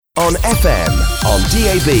On FM, on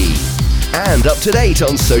DAB, and up to date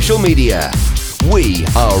on social media. We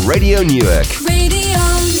are Radio Newark. Radio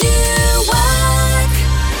Newark.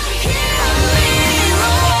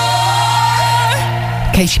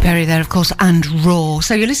 Katy Perry there, of course, and Raw.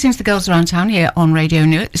 So you're listening to the Girls Around Town here on Radio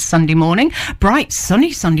Newark this Sunday morning. Bright,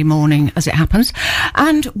 sunny Sunday morning, as it happens.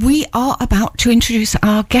 And we are about to introduce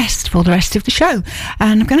our guest for the rest of the show.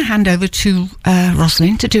 And I'm going to hand over to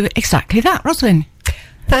Rosalind to do exactly that. Rosalind.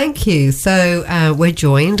 Thank you. So we're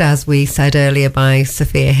joined, as we said earlier, by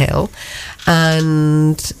Sophia Hill.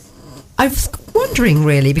 And I was wondering,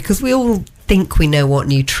 really, because we all think we know what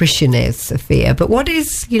nutrition is, Sophia, but what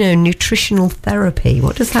is, nutritional therapy?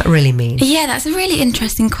 What does that really mean? Yeah, that's a really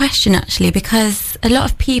interesting question, actually, because a lot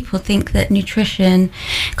of people think that nutrition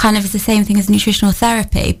kind of is the same thing as nutritional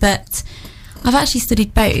therapy, but I've actually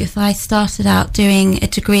studied both. I started out doing a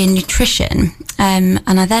degree in nutrition, and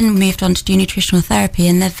I then moved on to do nutritional therapy,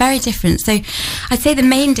 and they're very different. So I'd say the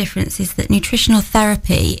main difference is that nutritional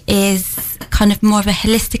therapy is kind of more of a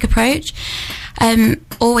holistic approach,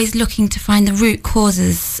 always looking to find the root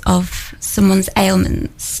causes of someone's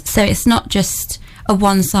ailments. So it's not just a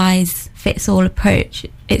one-size-fits-all approach.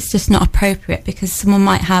 It's just not appropriate because someone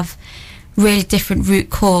might have really different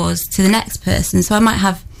root cause to the next person. So I might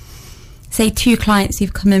have, say, two clients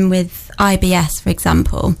who've come in with IBS, for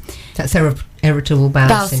example. That's irritable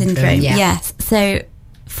bowel syndrome. Yes. So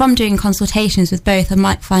from doing consultations with both, I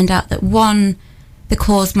might find out that the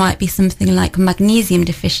cause might be something like magnesium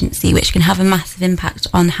deficiency, which can have a massive impact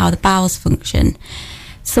on how the bowels function.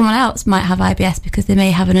 Someone else might have IBS because they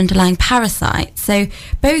may have an underlying parasite. So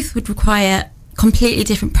both would require completely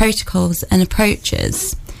different protocols and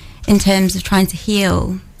approaches in terms of trying to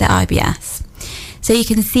heal the IBS. So you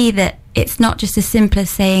can see that it's not just as simple as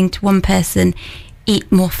saying to one person, eat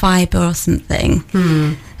more fibre or something.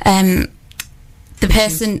 The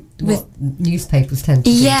person with what newspapers tend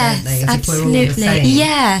to do, don't they? As absolutely. If we're all the same.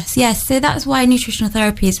 Yes. So that's why nutritional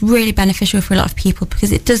therapy is really beneficial for a lot of people,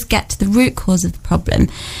 because it does get to the root cause of the problem,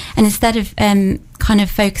 and instead of kind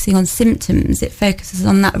of focusing on symptoms, it focuses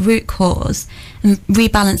on that root cause and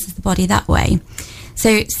rebalances the body that way.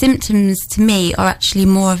 So symptoms to me are actually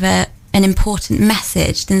more of an important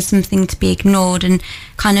message than something to be ignored and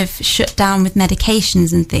kind of shut down with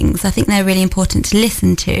medications and things. I think they're really important to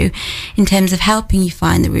listen to in terms of helping you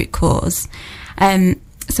find the root cause.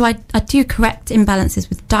 So I do correct imbalances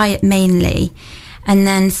with diet mainly, and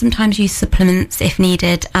then sometimes use supplements if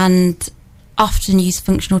needed, and often use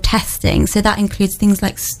functional testing. So that includes things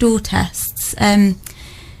like stool tests.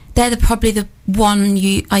 They're probably the one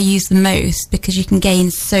I use the most, because you can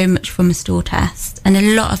gain so much from a stool test, and a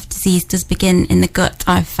lot of disease does begin in the gut,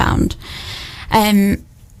 I've found.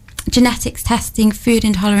 Genetics testing, food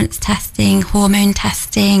intolerance testing, hormone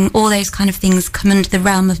testing, all those kind of things come under the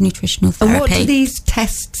realm of nutritional therapy. And what do these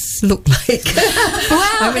tests look like?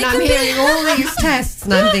 Well, I'm hearing all these tests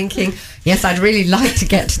and I'm thinking, yes, I'd really like to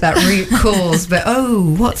get to that root cause, but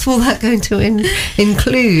what's all that going to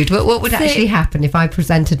include? What would actually happen if I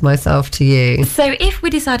presented myself to you? So if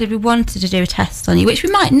we decided we wanted to do a test on you, which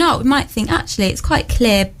we might not, we might think, actually, it's quite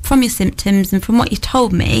clear from your symptoms and from what you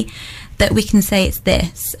told me that we can say it's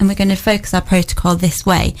this, and we're going to focus our protocol this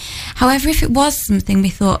way. However, if it was something we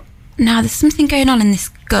thought, now there's something going on in this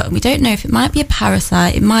gut, and we don't know if it might be a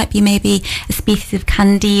parasite, it might be maybe a species of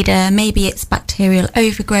candida, maybe it's bacterial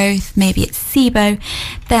overgrowth, maybe it's SIBO,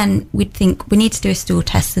 then we'd think we need to do a stool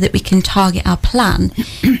test so that we can target our plan.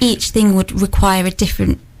 Each thing would require a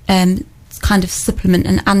different kind of supplement,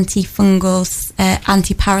 an antifungal,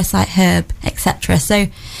 anti-parasite herb, etc. So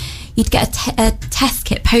you'd get a test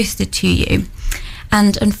kit posted to you,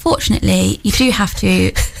 and unfortunately you do have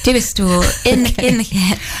to do a stool in the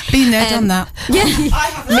kit. Been there, done that. Yeah.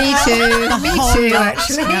 Me too,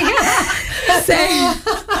 actually. So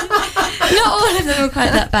not all of them are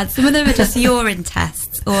quite that bad. Some of them are just urine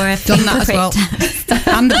tests or a Done that as well. test.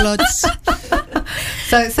 And the bloods.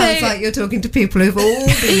 So it sounds like you're talking to people who've all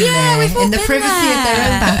been there we've all in the been privacy there. of their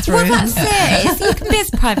own bathroom. Well, that's it. So you can be as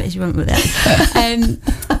private as you want with it.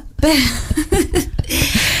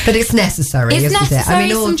 But it's necessary, It's isn't it? I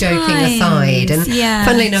mean, all joking aside. And yes.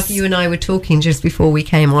 funnily enough, you and I were talking just before we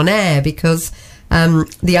came on air, because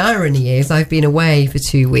the irony is I've been away for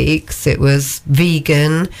 2 weeks. It was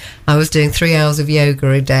vegan. I was doing 3 hours of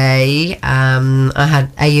yoga a day. I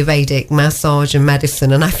had Ayurvedic massage and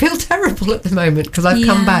medicine, and I feel terrible at the moment because I've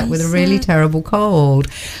come back with a really terrible cold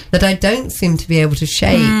that I don't seem to be able to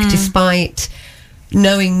shake, despite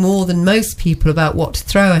knowing more than most people about what to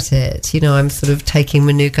throw at it. I'm sort of taking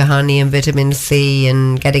Manuka honey and vitamin C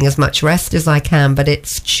and getting as much rest as I can, but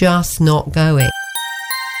it's just not going.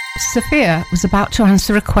 Sophia was about to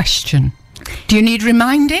answer a question. Do you need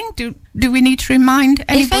reminding? Do we need to remind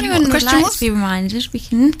anybody If anyone what the would question like was? to be reminded, we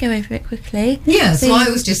can go over it quickly. Yeah, so I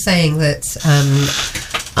was just saying that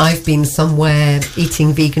I've been somewhere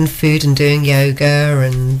eating vegan food and doing yoga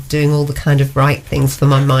and doing all the kind of right things for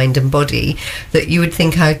my mind and body, that you would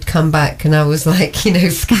think I'd come back and I was like,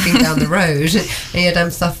 skipping down the road, and yet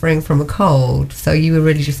I'm suffering from a cold. So you were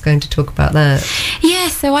really just going to talk about that? Yeah,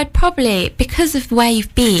 so I'd probably, because of where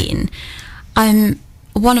you've been,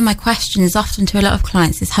 one of my questions often to a lot of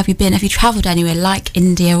clients is, have you travelled anywhere like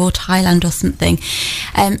India or Thailand or something?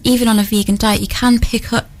 Even on a vegan diet, you can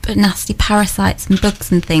pick up nasty parasites and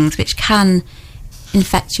bugs and things which can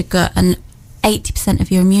infect your gut, and 80%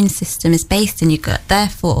 of your immune system is based in your gut.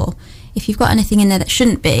 Therefore, if you've got anything in there that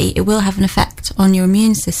shouldn't be, it will have an effect on your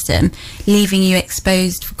immune system, leaving you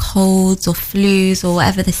exposed for colds or flus or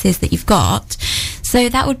whatever this is that you've got. So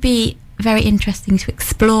that would be very interesting to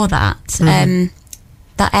explore that.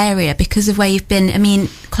 That area, because of where you've been. I mean,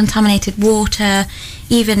 contaminated water,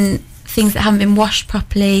 even things that haven't been washed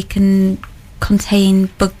properly can contain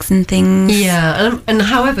bugs and things. Yeah, and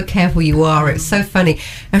however careful you are, it's so funny.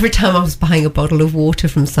 Every time I was buying a bottle of water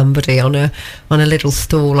from somebody on a little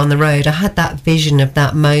stall on the road, I had that vision of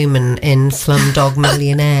that moment in Slumdog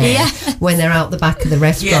Millionaire when they're out the back of the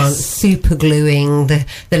restaurant super gluing the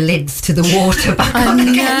lids to the water back on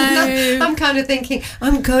again. I'm kind of thinking,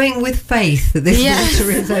 I'm going with faith that this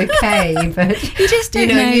water is okay, but you just don't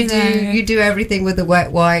know. You do everything with the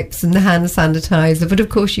wet wipes and the hand sanitizer, but of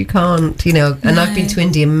course you can't, And I've been to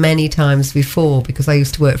India many times before because I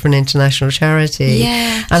used to work for an international charity.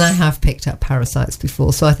 Yes. And I have picked up parasites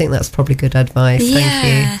before, so I think that's probably good advice.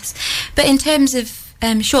 Yes. Thank you. But in terms of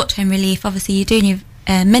short-term relief, obviously you're doing your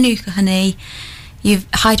Manuka honey, you've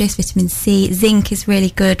high-dose vitamin C, zinc is really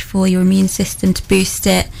good for your immune system to boost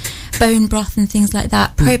it, bone broth and things like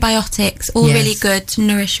that, probiotics, all really good to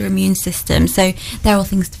nourish your immune system. So they're all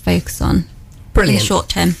things to focus on. Brilliant. In the short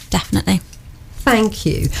term, definitely. Thank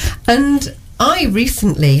you. And I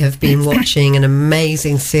recently have been watching an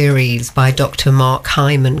amazing series by Dr. Mark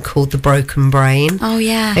Hyman called The Broken Brain. Oh,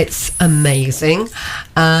 yeah. It's amazing.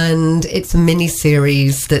 And it's a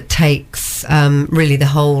mini-series that takes really the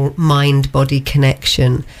whole mind-body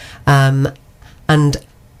connection. And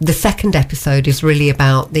the second episode is really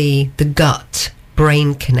about the gut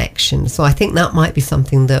brain connection. So I think that might be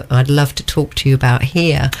something that I'd love to talk to you about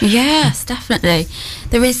here. Yes, definitely.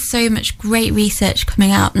 There is so much great research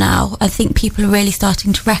coming out now. I think people are really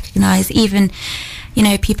starting to recognise, even,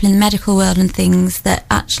 people in the medical world and things, that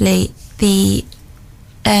actually the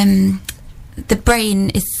brain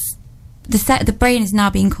is the brain is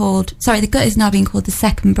now being called, the gut is now being called the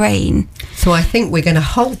second brain. So I think we're going to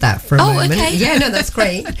hold that for a moment. Okay. Yeah, no, that's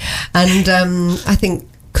great. And I think,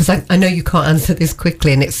 because I know you can't answer this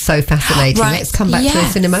quickly and it's so fascinating. Right. Let's come back to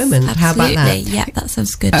this in a moment. Absolutely. How about that? Yeah, that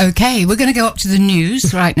sounds good. Okay, we're going to go up to the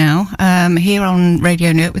news right now, here on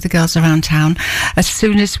Radio Newark with the girls around town. As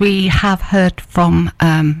soon as we have heard from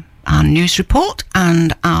our news report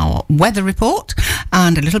and our weather report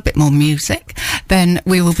and a little bit more music, then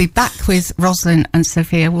we will be back with Rosalind and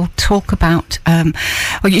Sophia. We'll talk about,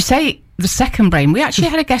 you say the second brain. We actually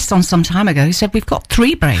had a guest on some time ago who said we've got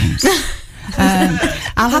three brains.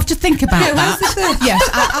 I'll have to think about that. Yes,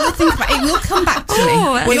 I'll think about it. It will come back to me.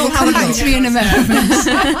 We'll come back to me in a moment.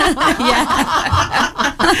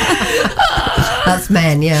 That's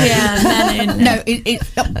men, yeah. Yeah, men. No, it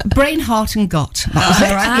brain, heart and gut. That was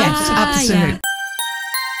it, right? Yes, absolutely. Yeah.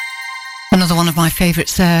 Another one of my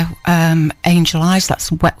favourites there, Angel Eyes.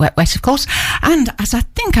 That's Wet, Wet, Wet, of course. And as I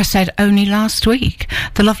think I said only last week,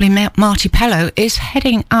 the lovely Marty Pello is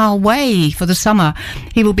heading our way for the summer.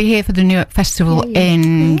 He will be here for the Newark Festival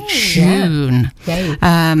in June. Yay.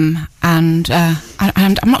 And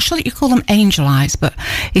I'm not sure that you call them angel eyes, but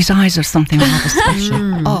his eyes are something rather special.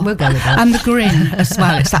 We'll go with that. And the grin as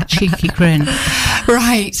well. It's that cheeky grin.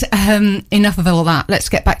 Right. Enough of all that. Let's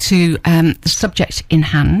get back to the subject in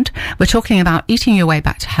hand. We're talking about eating your way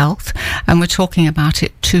back to health, and we're talking about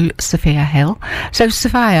it to Sophia Hill. So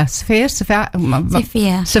Sophia.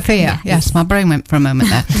 Yes, my brain went for a moment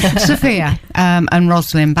there. Sophia and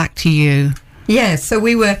Rosalind, back to you. Yeah, so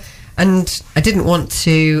we were, and I didn't want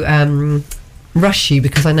to rush you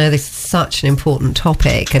because I know this is such an important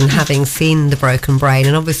topic, and having seen The Broken Brain,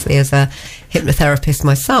 and obviously as a hypnotherapist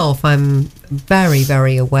myself, I'm very,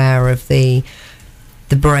 very aware of the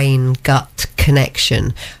brain-gut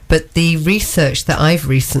connection. But the research that I've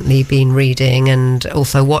recently been reading and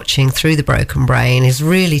also watching through The Broken Brain is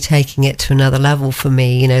really taking it to another level for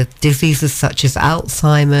me. You know, diseases such as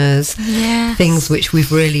Alzheimer's, things which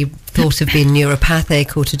we've really thought have been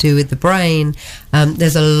neuropathic or to do with the brain.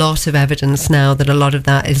 There's a lot of evidence now that a lot of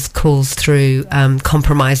that is caused through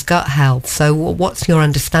compromised gut health. So what's your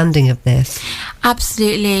understanding of this?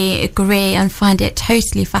 Absolutely agree and find it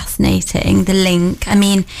totally fascinating, the link. I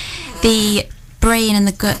mean, the brain and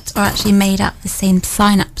the gut are actually made up of the same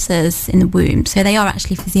synapses in the womb, so they are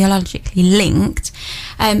actually physiologically linked.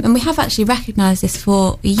 And we have actually recognised this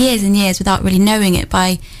for years and years without really knowing it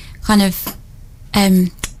by kind of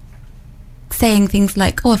saying things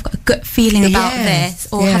like, oh, I've got a gut feeling about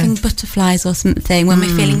this, or having butterflies or something when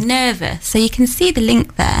we're feeling nervous. So you can see the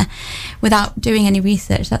link there without doing any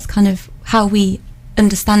research. That's kind of how we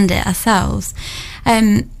understand it ourselves.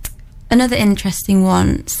 Another interesting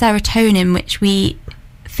one, serotonin, which we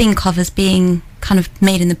think of as being kind of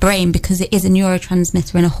made in the brain because it is a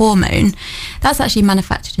neurotransmitter and a hormone, that's actually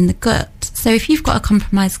manufactured in the gut. So if you've got a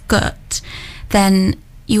compromised gut, then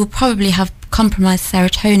you will probably have compromised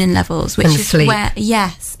serotonin levels, which is sleep. Where,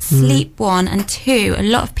 sleep, 1, and 2, a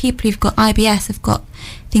lot of people who've got IBS have got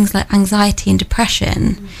things like anxiety and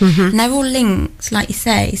depression, and they're all linked, like you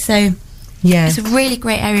say. So it's a really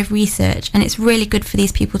great area of research, and it's really good for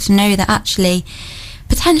these people to know that actually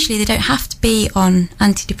potentially they don't have to be on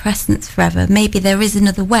antidepressants forever. Maybe there is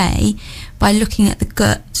another way by looking at the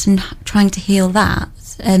gut and trying to heal that,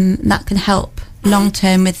 that can help long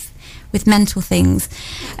term with mental things.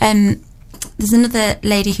 There's another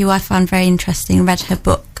lady who I found very interesting, read her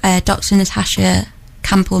book, Dr. Natasha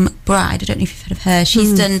Campbell McBride. I don't know if you've heard of her.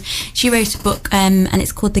 She wrote a book, and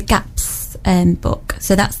it's called The GAPS book.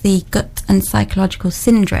 So that's the gut and psychological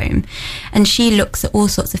syndrome, and she looks at all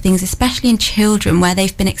sorts of things, especially in children where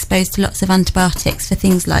they've been exposed to lots of antibiotics for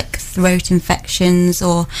things like throat infections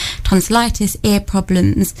or tonsillitis, ear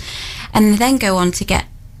problems, and they then go on to get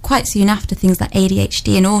quite soon after things like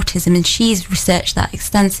ADHD and autism, and she's researched that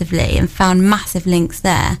extensively and found massive links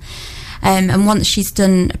there. And once she's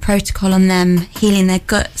done a protocol on them healing their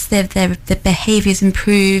guts, their behaviours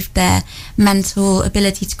improved, their mental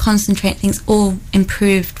ability to concentrate, things all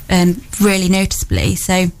improved really noticeably.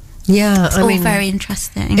 So it's all very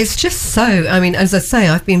interesting. It's just so, I mean, as I say,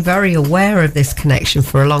 I've been very aware of this connection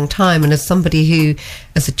for a long time, and as somebody who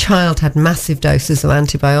as a child had massive doses of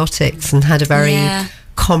antibiotics and had a very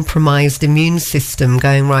compromised immune system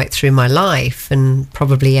going right through my life, and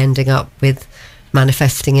probably ending up with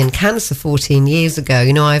manifesting in cancer 14 years ago.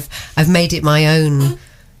 You know, I've made it my own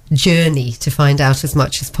journey to find out as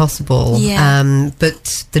much as possible.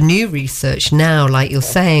 But the new research now, like you're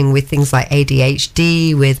saying, with things like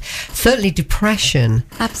ADHD, with certainly depression,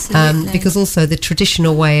 absolutely, because also the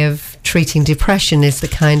traditional way of treating depression is the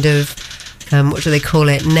kind of what do they call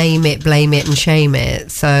it? Name it, blame it, and shame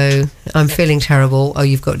it. So I'm feeling terrible. Oh,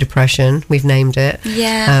 you've got depression. We've named it.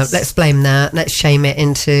 Let's blame that. Let's shame it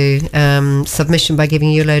into submission by giving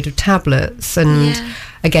you a load of tablets. And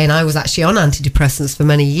again, I was actually on antidepressants for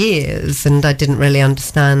many years, and I didn't really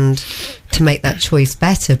understand to make that choice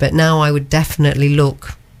better. But now I would definitely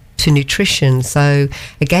look to nutrition. So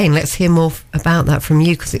again, let's hear more about that from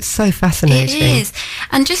you, because it's so fascinating. It is.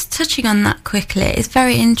 And just touching on that quickly, it's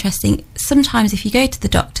very interesting. Sometimes if you go to the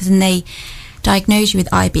doctors and they diagnose you with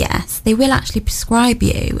IBS, they will actually prescribe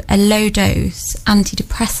you a low dose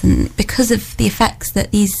antidepressant because of the effects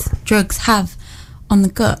that these drugs have on the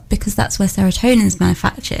gut, because that's where serotonin is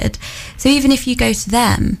manufactured. So even if you go to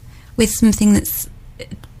them with something that's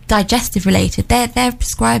digestive related, they're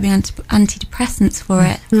prescribing antidepressants for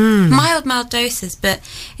it. Mild doses, but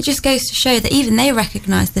it just goes to show that even they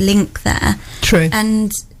recognise the link there. True.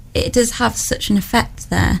 And it does have such an effect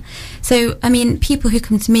there. So, I mean, people who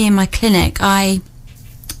come to me in my clinic, I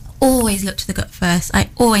always look to the gut first. I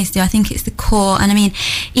always do. I think it's the core. And I mean,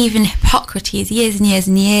 even Hippocrates, years and years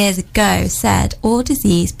and years ago, said all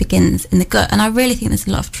disease begins in the gut. And I really think there's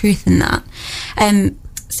a lot of truth in that.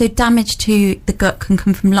 So damage to the gut can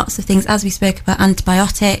come from lots of things. As we spoke about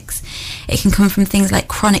antibiotics, it can come from things like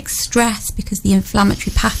chronic stress, because the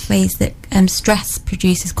inflammatory pathways that stress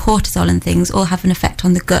produces, cortisol and things, all have an effect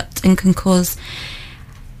on the gut and can cause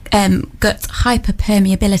gut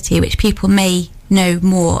hyperpermeability, which people may know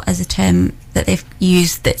more as a term that they've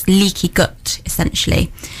used, that's leaky gut, essentially.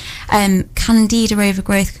 Candida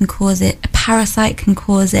overgrowth can cause it. A parasite can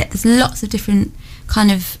cause it. There's lots of different kind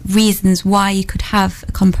of reasons why you could have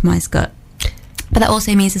a compromised gut. But that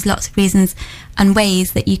also means there's lots of reasons and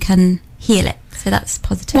ways that you can heal it. So that's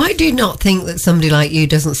positive. Why do you not think that somebody like you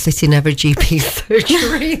doesn't sit in every GP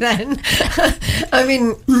surgery then? I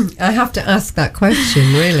mean, I have to ask that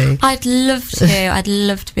question, really. I'd love to. I'd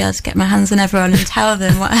love to be able to get my hands on everyone and tell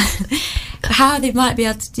them how they might be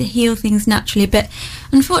able to heal things naturally. But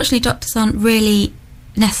unfortunately, doctors aren't really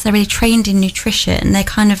necessarily trained in nutrition. They're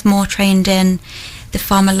kind of more trained in the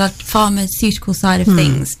pharmaceutical side of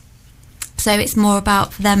things. So it's more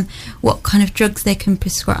about, for them, what kind of drugs they can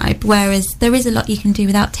prescribe, whereas there is a lot you can do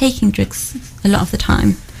without taking drugs a lot of the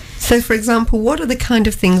time. So, for example, what are the kind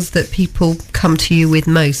of things that people come to you with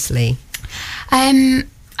mostly? I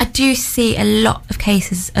do see a lot of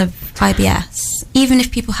cases of IBS, even if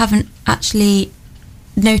people haven't actually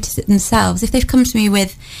noticed it themselves. If they've come to me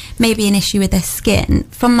with maybe an issue with their skin,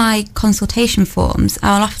 from my consultation forms,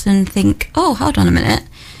 I'll often think, oh, hold on a minute,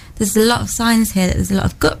 there's a lot of signs here that there's a lot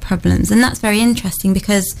of gut problems. And that's very interesting,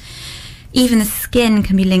 because even the skin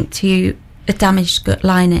can be linked to a damaged gut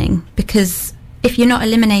lining, because if you're not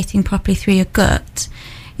eliminating properly through your gut,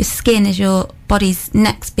 your skin is your body's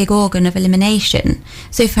next big organ of elimination.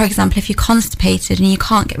 So, for example, if you're constipated and you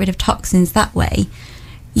can't get rid of toxins that way,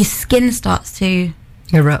 your skin starts to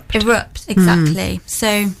Erupt, exactly.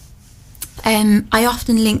 So I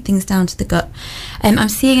often link things down to the gut. I'm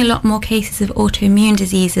seeing a lot more cases of autoimmune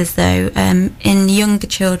diseases, though, in younger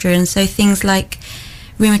children. So things like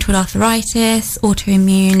rheumatoid arthritis,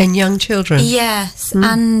 autoimmune. In young children? Yes,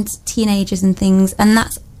 and teenagers and things. And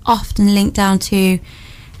that's often linked down to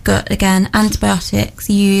gut again. Antibiotics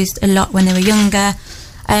used a lot when they were younger.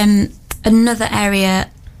 Another area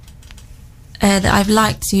that I've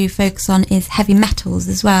liked to focus on is heavy metals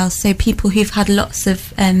as well. So people who've had lots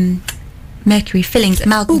of mercury fillings,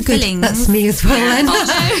 amalgam fillings. That's me as well. Then.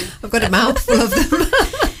 I've got a mouthful of them.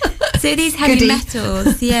 So these heavy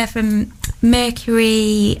metals, from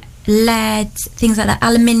mercury, lead, things like that,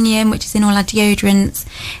 aluminium, which is in all our deodorants,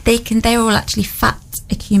 they're all actually fat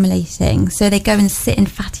accumulating. So they go and sit in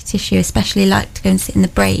fatty tissue, especially like to go and sit in the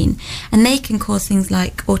brain, and they can cause things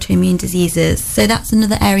like autoimmune diseases. So that's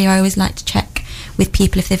another area I always like to check with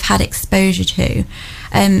people if they've had exposure to.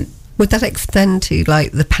 Would that extend to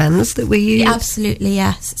like the pans that we use? Absolutely,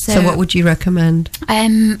 yes. So what would you recommend?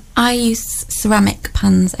 I use ceramic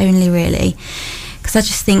pans only, really, because I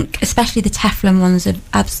just think, especially the Teflon ones, are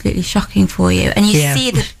absolutely shocking for you. And you see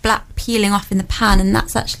the black peeling off in the pan, and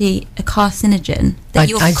that's actually a carcinogen that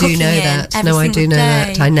you're I cooking do know in that. every No, I do know single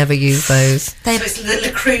that. day. I never use those. So it's the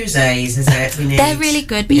Le Creuset, is it? We need. They're really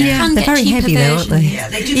good, but you can they're get very cheaper heavy though, aren't versions. they? Yeah,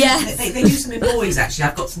 they do. Yes. They do some in boys, actually.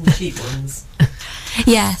 I've got some cheap ones.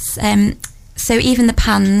 Yes. So even the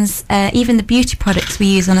pans, even the beauty products we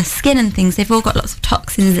use on our skin and things, they've all got lots of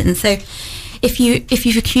toxins in. So if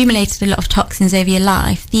you've accumulated a lot of toxins over your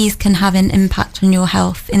life, these can have an impact on your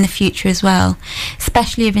health in the future as well.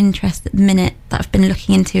 Especially of interest at the minute that I've been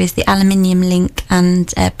looking into is the aluminium link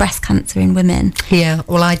and breast cancer in women. Yeah,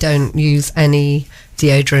 well, I don't use any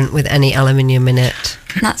deodorant with any aluminium in it.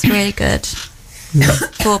 And that's really good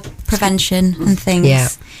for prevention and things. Yeah.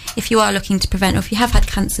 If you are looking to prevent, or if you have had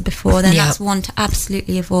cancer before, then that's one to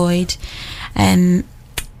absolutely avoid.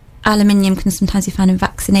 Aluminium can sometimes be found in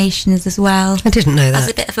vaccinations as well. I didn't know that. As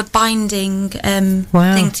a bit of a binding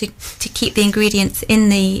Wow. thing to keep the ingredients in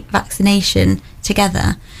the vaccination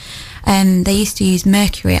together. They used to use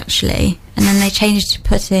mercury, actually, and then they changed to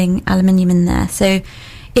putting aluminium in there. So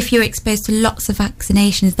if you're exposed to lots of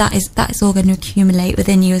vaccinations, that is all going to accumulate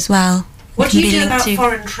within you as well. What do It you can be do about linked to-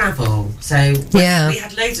 foreign travel? So we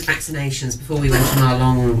had loads of vaccinations before we went on our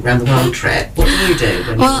long round the world trip. What do you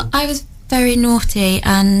do? Well, I was very naughty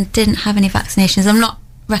and didn't have any vaccinations. I'm not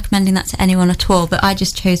recommending that to anyone at all, but I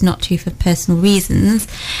just chose not to for personal reasons.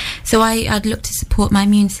 So I'd look to support my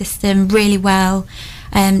immune system really well,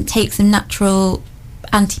 take some natural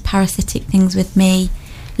anti-parasitic things with me,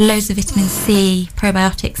 loads of vitamin C,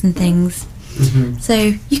 probiotics and things. Mm-hmm.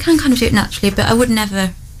 So you can kind of do it naturally, but I would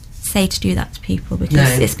never say to do that to people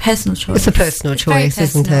because it's personal choice. It's a personal very choice,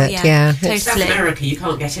 isn't personal, it? Yeah. South Totally. America, you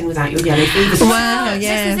can't get in without your yellow fever certificate. Wow, This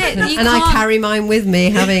yeah. is it. You And I can't- carry mine with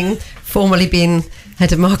me, having formerly been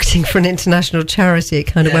head of marketing for an international charity. It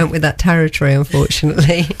kind of went with that territory,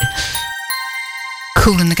 unfortunately.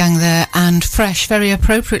 Cool and the gang there, and Fresh, very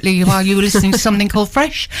appropriately, while you were listening to something called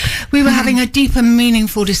Fresh, we were having a deep and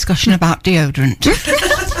meaningful discussion about deodorant.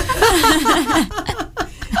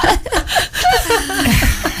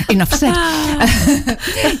 Enough said.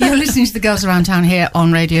 You're listening to the Girls Around Town here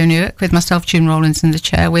on Radio Newark with myself, June Rollins, in the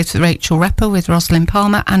chair, with Rachel Repper, with Rosalind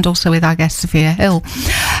Palmer, and also with our guest Sophia Hill.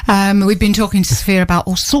 We've been talking to Sophia about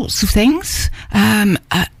all sorts of things.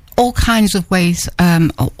 all kinds of ways,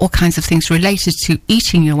 all kinds of things related to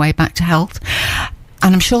eating your way back to health.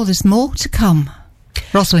 And I'm sure there's more to come.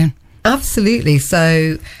 Rosalind. Absolutely.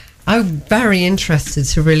 So I'm very interested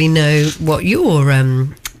to really know what your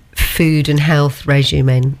food and health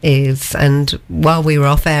regimen is. And while we were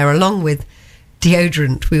off air, along with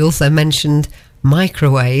deodorant, we also mentioned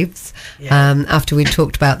microwaves after we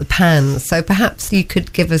talked about the pans. So perhaps you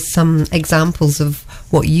could give us some examples of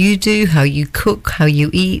what you do, how you cook, how you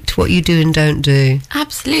eat, what you do and don't do.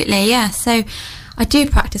 Absolutely, yeah. So I do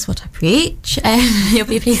practice what I preach. You'll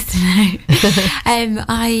be pleased to know.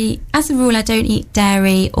 As a rule, I don't eat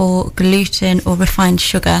dairy or gluten or refined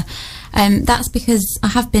sugar. That's because I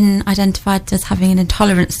have been identified as having an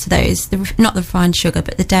intolerance to those, not the refined sugar,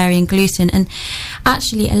 but the dairy and gluten. And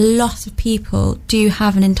actually, a lot of people do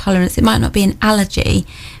have an intolerance. It might not be an allergy,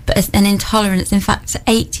 but an intolerance. In fact,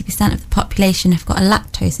 80% of the population have got a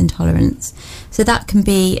lactose intolerance. So that can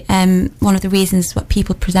be one of the reasons what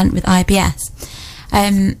people present with IBS.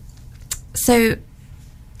 So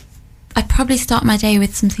I probably start my day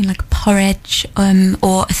with something like a porridge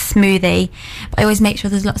or a smoothie, but I always make sure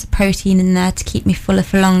there's lots of protein in there to keep me fuller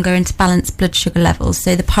for longer and to balance blood sugar levels.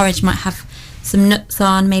 So the porridge might have some nuts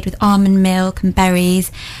on, made with almond milk and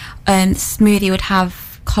berries. The smoothie would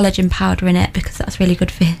have collagen powder in it because that's really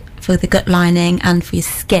good for the gut lining and for your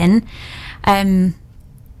skin.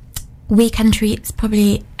 Weekend treats,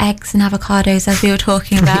 probably eggs and avocados, as we were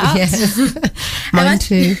talking about. Yes, mine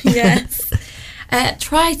too. Yes.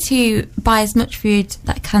 Try to buy as much food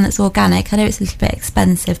that I can that's organic. I know it's a little bit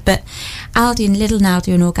expensive, but Aldi and Lidl now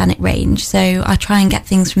do an organic range, so I try and get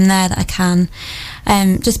things from there that I can,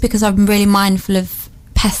 just because I'm really mindful of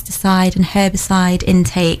pesticide and herbicide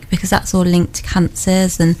intake, because that's all linked to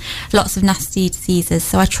cancers and lots of nasty diseases.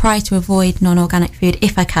 So I try to avoid non-organic food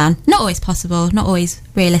if I can. Not always possible, not always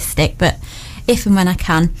realistic, but if and when I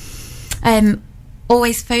can.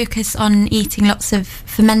 Always focus on eating lots of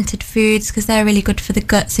fermented foods because they're really good for the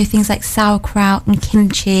gut. So things like sauerkraut and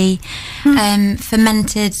kimchi,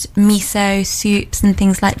 fermented miso soups and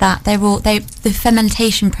things like that. The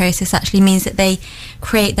fermentation process actually means that they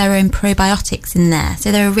create their own probiotics in there. So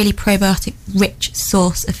they're a really probiotic rich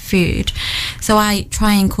source of food. So I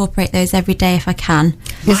try and incorporate those every day if I can.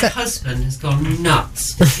 My husband has gone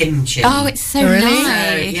nuts for kimchi. Oh, it's so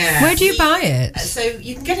nice. Yeah. Where do you buy it? So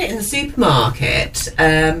you can get it in the supermarket.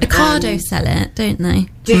 Ocado sell it, don't they?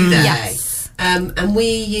 Do they? Yes. And we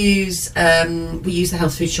use the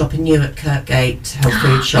health food shop in Newark, Kirkgate health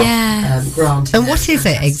food shop. Yes. Grant. And what is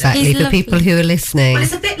it exactly It's for lovely. people who are listening? Well,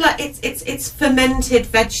 it's a bit like it's fermented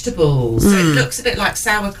vegetables. So it looks a bit like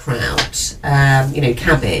sauerkraut,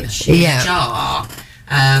 cabbage in a jar.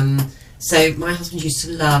 So my husband used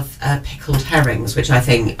to love pickled herrings, which I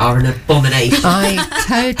think are an abomination. I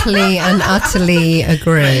totally and utterly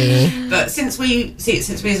agree. But since we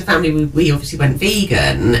as a family we obviously went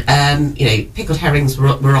vegan, pickled herrings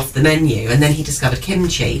were off the menu, and then he discovered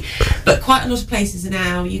kimchi. But quite a lot of places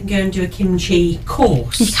now you can go and do a kimchi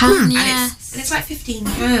course. You can, And it's like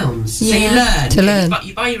 £15. So Yeah. you learn. To learn.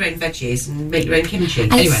 You buy your own veggies and make your own kimchi.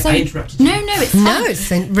 And Anyway, it's so- I interrupted you. No, it's fine. No,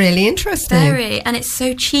 it's really interesting. Very, and it's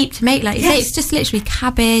so cheap to make. Like you say, it's just literally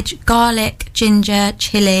cabbage, garlic, ginger,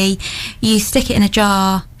 chili. You stick it in a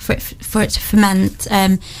jar for it to ferment,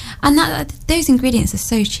 and those ingredients are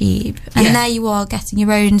so cheap. And there you are, getting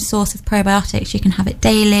your own source of probiotics. You can have it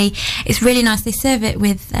daily. It's really nice. They serve it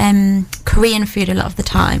with Korean food a lot of the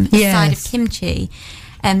time, aside of kimchi.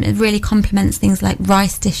 It really complements things like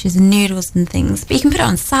rice dishes and noodles and things. But you can put it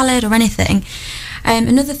on salad or anything.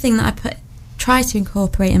 Another thing that I try to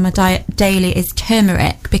incorporate in my diet daily is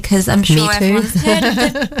turmeric, because I'm sure everyone's heard of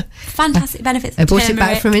the fantastic benefits of turmeric. I bought it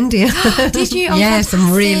back from India. Did you? Oh, yeah,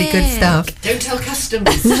 some really good stuff. Don't tell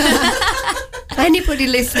customs. Anybody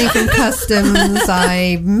listening from customs,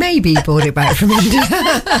 I maybe bought it back from India.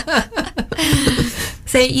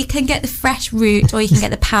 So you can get the fresh root or you can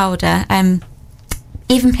get the powder.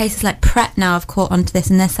 Even places like Pret now have caught onto this,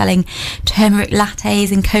 and they're selling turmeric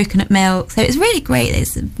lattes and coconut milk. So it's really great.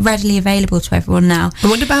 It's readily available to everyone now.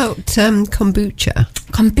 And what about kombucha?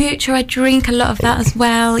 Kombucha, I drink a lot of that as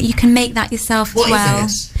well. You can make that yourself as well. What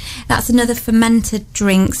is it? That's another fermented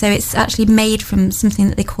drink. So it's actually made from something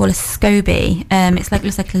that they call a SCOBY.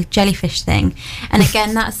 Looks like a jellyfish thing. And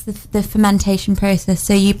again, that's the fermentation process.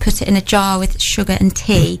 So you put it in a jar with sugar and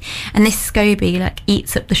tea, and this SCOBY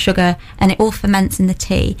eats up the sugar, and it all ferments in the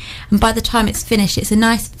tea. And by the time it's finished, it's a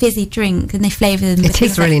nice fizzy drink, and they flavour them. It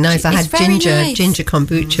is really nice. I had ginger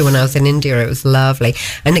kombucha when I was in India. It was lovely.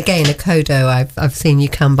 And again, Ocado, I've seen you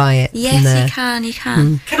can buy it. Yes, in there. you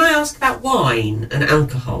can. Can I ask about wine and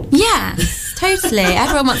alcohol? Yes, totally.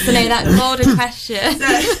 Everyone wants to know that golden question.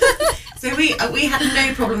 So we had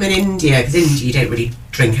no problem in India, because in India you don't really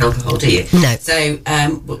drink alcohol, do you? No. So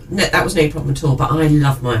that was no problem at all, but I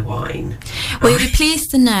love my wine. Well, you'll be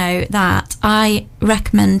pleased to know that I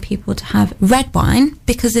recommend people to have red wine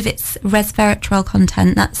because of its resveratrol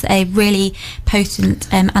content. That's a really potent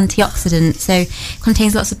antioxidant, so it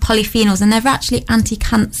contains lots of polyphenols, and they're actually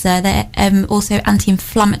anti-cancer. They're also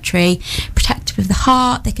anti-inflammatory, protective of the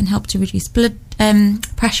heart. They can help to reduce blood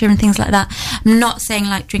pressure and things like that. I'm not saying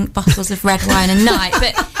like drink bottles of red wine a night,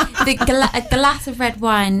 but a glass of red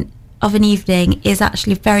wine of an evening is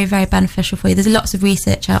actually very, very beneficial for you. There's lots of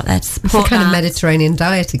research out there to support It's a kind that. of Mediterranean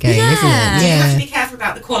diet again, Yeah. isn't it? You have to be careful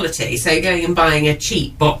about the quality, so going and buying a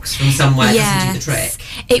cheap box from somewhere doesn't do the trick.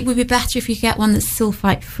 It would be better if you get one that's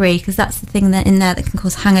sulfite free, because that's the thing that in there that can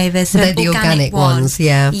cause hangovers. So They're the organic ones,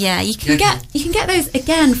 yeah. Yeah, you can get those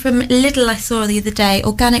again from Lidl. I saw the other day,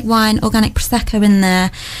 organic wine, organic prosecco in there.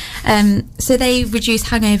 So they reduce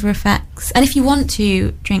hangover effects. And if you want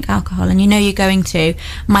to drink alcohol and you know you're going to,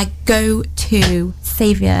 my go-to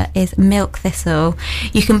saviour is milk thistle.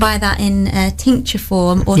 You can buy that in tincture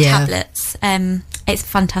form or tablets. It's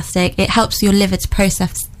fantastic. It helps your liver to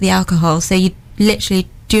process the alcohol, so you literally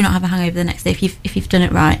do not have a hangover the next day if you've done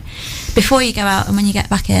it right. Before you go out and when you get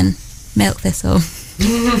back in, milk thistle.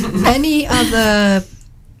 Any other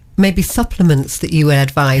maybe supplements that you would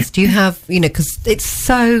advise? Do you have, because it's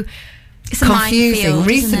so It's a confusing. minefield,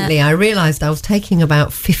 Recently, isn't it? I realised I was taking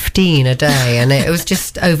about 15 a day, and it was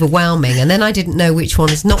just overwhelming. And then I didn't know which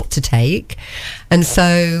ones not to take, and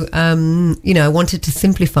so I wanted to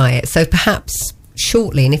simplify it. So perhaps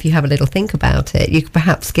shortly, and if you have a little think about it, you could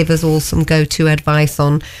perhaps give us all some go-to advice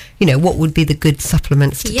on, what would be the good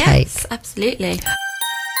supplements to take. Yes, absolutely.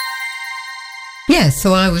 Yeah,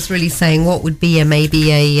 so I was really saying what would be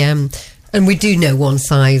maybe a and we do know one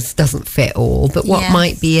size doesn't fit all, but what Yes.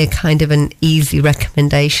 might be a kind of an easy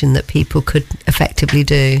recommendation that people could effectively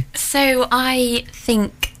do? So I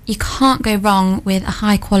think you can't go wrong with a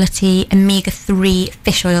high quality omega-3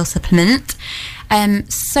 fish oil supplement.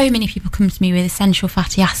 So many people come to me with essential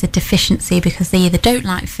fatty acid deficiency because they either don't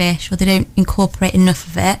like fish or they don't incorporate enough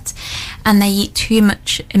of it, and they eat too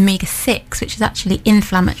much omega-6, which is actually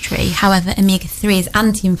inflammatory. However, omega-3 is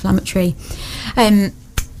anti-inflammatory.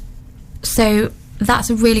 So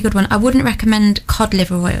that's a really good one. I wouldn't recommend cod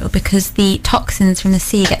liver oil because the toxins from the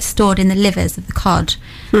sea get stored in the livers of the cod.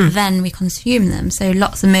 Then we consume them, so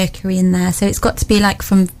lots of mercury in there. So it's got to be like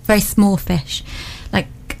from very small fish, like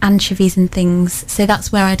anchovies and things. So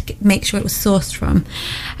that's where I'd make sure it was sourced from.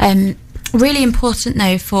 Really important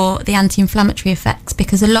though for the anti-inflammatory effects,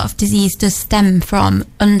 because a lot of disease does stem from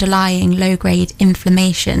underlying low-grade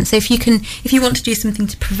inflammation. So if you want to do something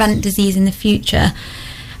to prevent disease in the future,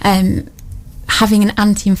 having an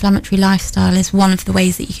anti-inflammatory lifestyle is one of the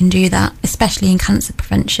ways that you can do that, especially in cancer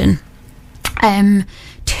prevention.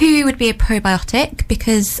 2 would be a probiotic,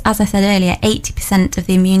 because as I said earlier, 80% of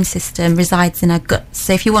the immune system resides in our guts.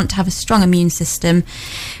 So if you want to have a strong immune system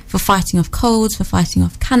for fighting off colds, for fighting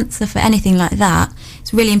off cancer, for anything like that,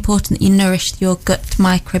 it's really important that you nourish your gut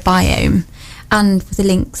microbiome. And for the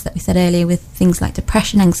links that we said earlier with things like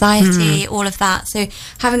depression, anxiety, all of that. So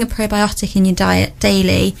having a probiotic in your diet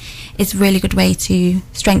daily is a really good way to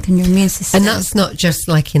strengthen your immune system. And that's not just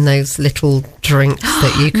like in those little drinks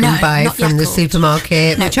that you can No, buy not from the Yakult.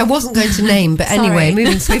 supermarket, which I wasn't going to name, but anyway, Sorry.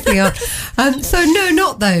 moving swiftly on. So no,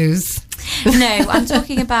 not those. No, I'm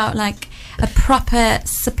talking about like a proper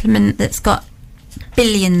supplement that's got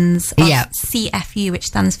billions of CFU, which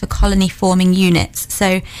stands for colony forming units.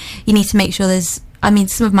 So you need to make sure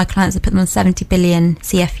some of my clients have put them on 70 billion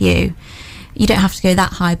CFU. You don't have to go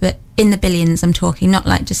that high, but in the billions I'm talking, not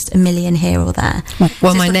like just a million here or there.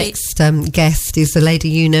 Well, So my it's gotta next guest is a lady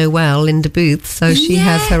you know well, Linda Booth. So she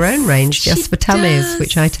has her own range Yes, just she for tummies, does.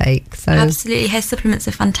 which I take. So Absolutely, her supplements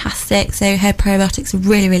are fantastic. So her probiotics are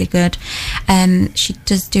really, really good. She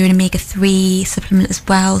does do an omega-3 supplement as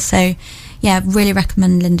well. So yeah, really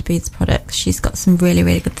recommend Linda Booth's products. She's got some really,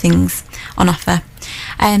 really good things on offer.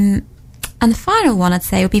 And the final one I'd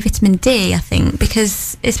say would be vitamin D, I think,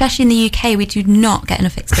 because especially in the UK we do not get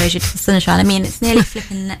enough exposure to the sunshine. I mean, it's nearly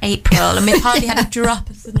flipping April and we've hardly had a drop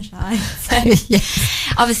of sunshine. So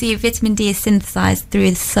obviously vitamin D is synthesised through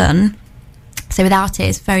the sun. So without it,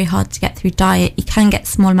 it's very hard to get through diet. You can get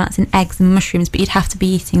small amounts in eggs and mushrooms, but you'd have to be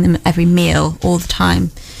eating them at every meal all the time,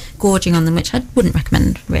 gorging on them, which I wouldn't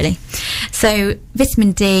recommend, really. So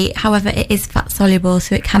vitamin D, however, it is fat soluble,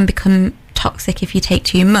 so it can become toxic if you take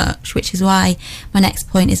too much, which is why my next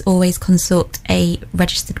point is always consult a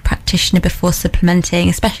registered practitioner practitioner before supplementing,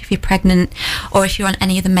 especially if you're pregnant or if you're on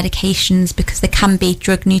any other medications, because there can be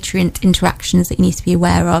drug-nutrient interactions that you need to be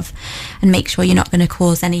aware of, and make sure you're not going to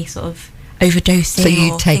cause any sort of overdosing. So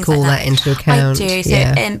you take all that into account? I do.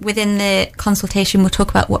 So within the consultation, we'll talk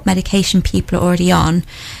about what medication people are already on.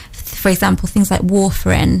 For example, things like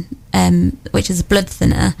warfarin, which is a blood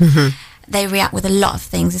thinner, they react with a lot of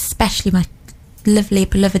things, especially my lovely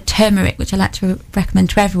beloved turmeric, which I like to recommend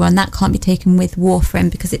to everyone. That can't be taken with warfarin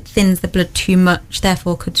because it thins the blood too much,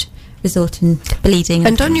 therefore could result in bleeding.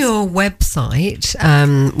 And on your website,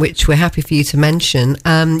 which we're happy for you to mention,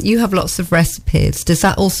 you have lots of recipes. Does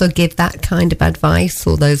that also give that kind of advice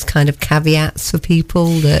or those kind of caveats for people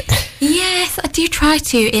that... Yes, I do try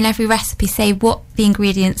to, in every recipe, say what the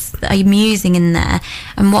ingredients that I'm using in there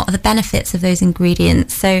and what are the benefits of those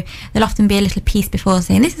ingredients. So there'll often be a little piece before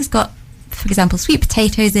saying this has got, for example, sweet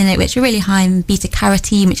potatoes in it, which are really high in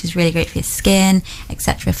beta-carotene, which is really great for your skin,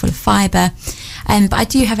 etc., full of fibre. But I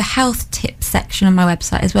do have a health tips section on my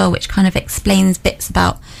website as well, which kind of explains bits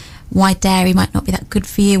about why dairy might not be that good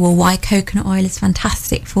for you or why coconut oil is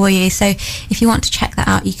fantastic for you. So if you want to check that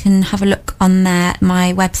out, you can have a look on there.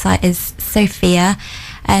 My website is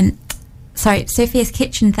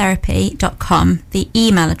sophiaskitchentherapy.com. The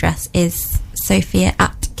email address is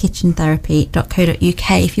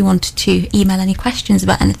sophia@kitchentherapy.co.uk if you wanted to email any questions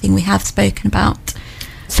about anything we have spoken about.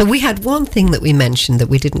 So we had one thing that we mentioned that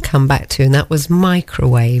we didn't come back to, and that was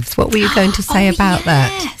microwaves. What were you going to say about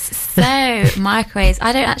that? So microwaves.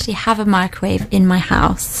 I don't actually have a microwave in my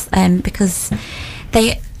house because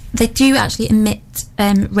they do actually emit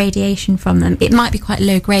radiation from them. It might be quite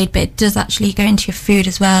low grade, but it does actually go into your food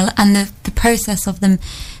as well. And the process of them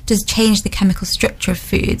does change the chemical structure of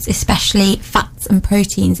foods, especially fats and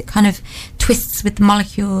proteins. It kind of twists with the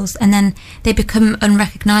molecules, and then they become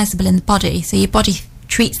unrecognisable in the body. So your body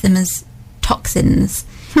treats them as toxins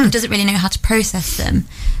and doesn't really know how to process them.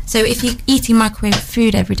 So if you're eating microwave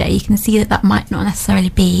food every day, you can see that might not necessarily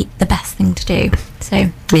be the best thing to do.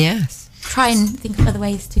 So yes, try and think of other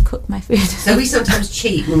ways to cook my food. So we sometimes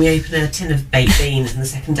cheat when we open a tin of baked beans, and the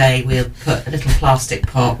second day we'll put a little plastic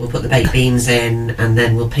pot, we'll put the baked beans in, and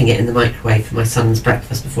then we'll ping it in the microwave for my son's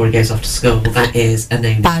breakfast before he goes off to school. That is a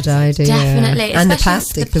no. Bad idea. Definitely. And the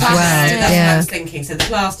Especially plastic as well. That's what I Yeah. was thinking. So the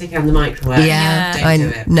plastic and the microwave. Yeah, Don't I do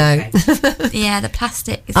it. no. Okay. Yeah, the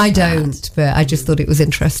plastic is I bad. don't, but I just thought it was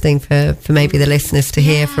interesting for maybe the listeners to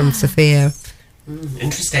hear from Sophia.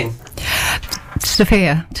 Interesting.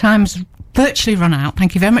 Sophia, time's virtually run out.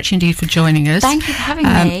 Thank you very much indeed for joining us. Thank you for having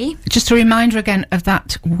me. Just a reminder again of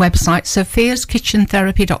that website,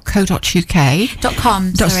 sophiaskitchentherapy.co.uk.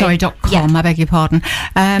 .com. .com, Yeah. I beg your pardon.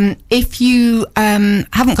 If you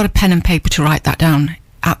haven't got a pen and paper to write that down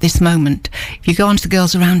at this moment, if you go onto the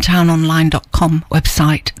girlsaroundtownonline.com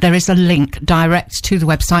website, there is a link direct to the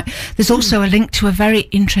website. There's also a link to a very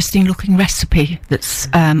interesting looking recipe that's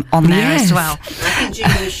on there as well. I think,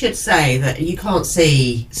 Julie, we should say that you can't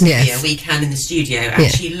see Sophia. Yes. We can in the studio,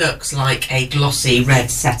 and she looks like a glossy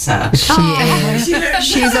red setter. She is.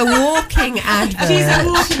 She's a walking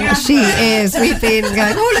advert. She is. We've been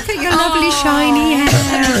going, oh, look at your lovely shiny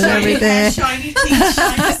hair and everything. Shiny teeth,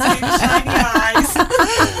 shiny skin, shiny eyes.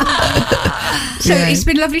 So it's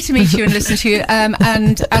been lovely to meet you and listen to you.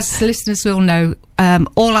 And as listeners will know,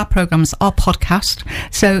 all our programmes are podcast.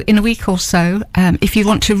 So in a week or so, if you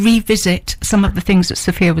want to revisit some of the things that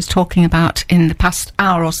Sophia was talking about in the past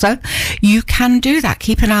hour or so, you can do that.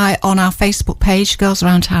 Keep an eye on our Facebook page, Girls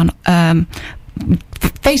Around Town,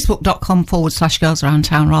 facebook.com/Girls Around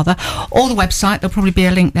Town rather, or the website. There'll probably be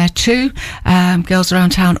a link there too,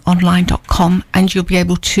 girlsaroundtownonline.com, and you'll be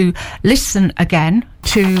able to listen again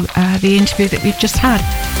to the interview that we've just had.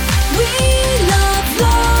 We